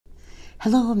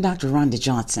Hello, I'm Dr. Rhonda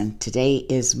Johnson. Today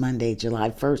is Monday,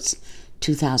 July 1st,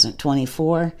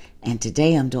 2024, and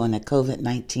today I'm doing a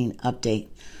COVID-19 update.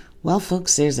 Well,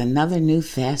 folks, there's another new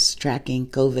fast-tracking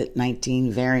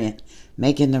COVID-19 variant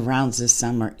making the rounds this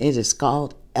summer. It is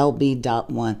called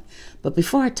LB.1. But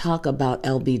before I talk about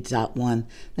LB.1,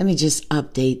 let me just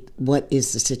update what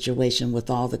is the situation with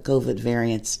all the COVID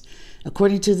variants.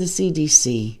 According to the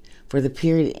CDC, for the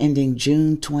period ending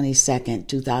June 22nd,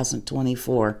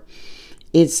 2024,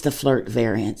 it's the flirt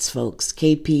variants, folks.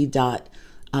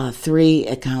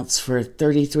 KP.3 accounts for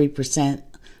 33%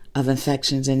 of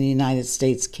infections in the United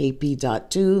States,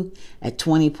 KP.2 at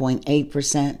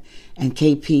 20.8%, and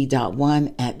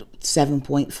KP.1 at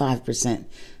 7.5%.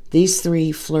 These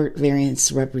three flirt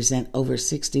variants represent over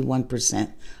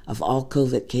 61% of all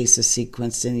COVID cases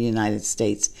sequenced in the United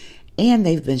States, and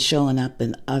they've been showing up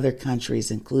in other countries,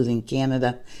 including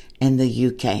Canada and the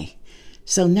UK.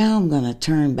 So now I'm going to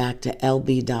turn back to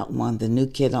LB.1, the new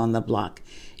kid on the block.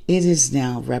 It is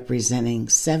now representing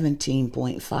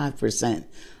 17.5%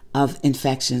 of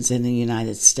infections in the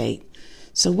United States.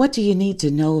 So what do you need to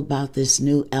know about this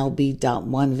new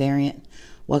LB.1 variant?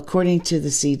 Well, according to the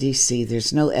CDC,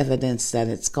 there's no evidence that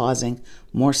it's causing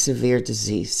more severe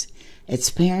disease.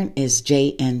 Its parent is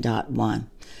JN.1.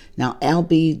 Now,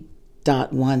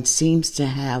 LB.1 seems to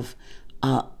have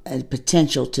a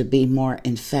potential to be more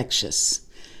infectious.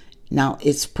 Now,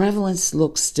 its prevalence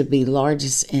looks to be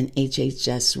largest in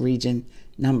HHS region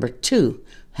number 2,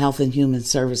 Health and Human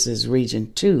Services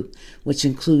region 2, which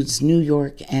includes New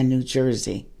York and New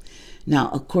Jersey.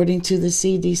 Now, according to the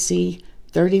CDC,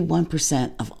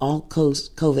 31% of all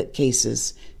COVID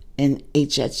cases in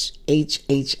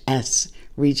HHS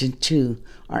region 2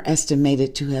 are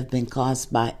estimated to have been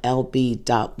caused by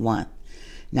LB.1.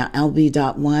 Now,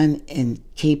 LB.1 and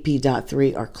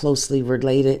KP.3 are closely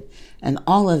related, and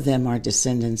all of them are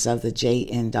descendants of the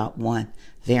JN.1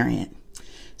 variant.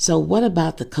 So what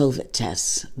about the COVID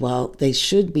tests? Well, they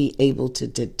should be able to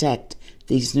detect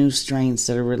these new strains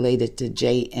that are related to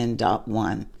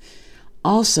JN.1.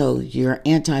 Also, your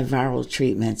antiviral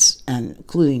treatments,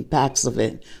 including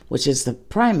Paxlovid, which is the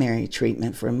primary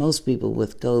treatment for most people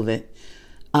with COVID,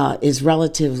 is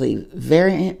relatively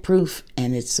variant-proof,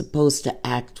 and it's supposed to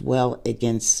act well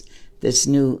against this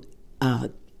new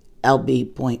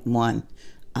LB.1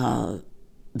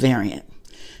 variant.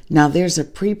 Now, there's a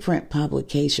preprint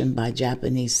publication by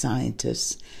Japanese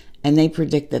scientists, and they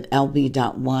predict that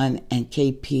LB.1 and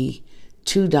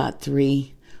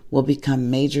KP.2.3 will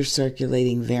become major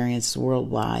circulating variants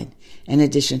worldwide, in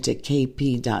addition to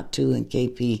KP.2 and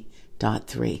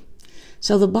KP.3.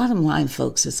 So the bottom line,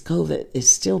 folks, is COVID is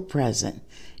still present.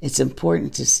 It's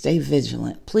important to stay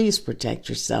vigilant. Please protect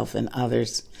yourself and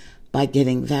others by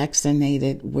getting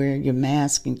vaccinated, wear your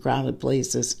mask in crowded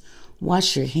places,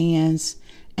 wash your hands,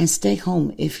 and stay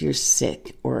home if you're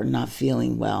sick or not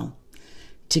feeling well.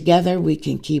 Together, we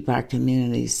can keep our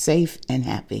communities safe and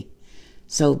happy.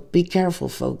 So be careful,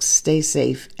 folks. Stay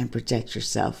safe and protect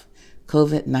yourself.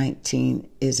 COVID-19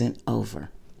 isn't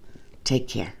over. Take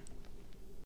care.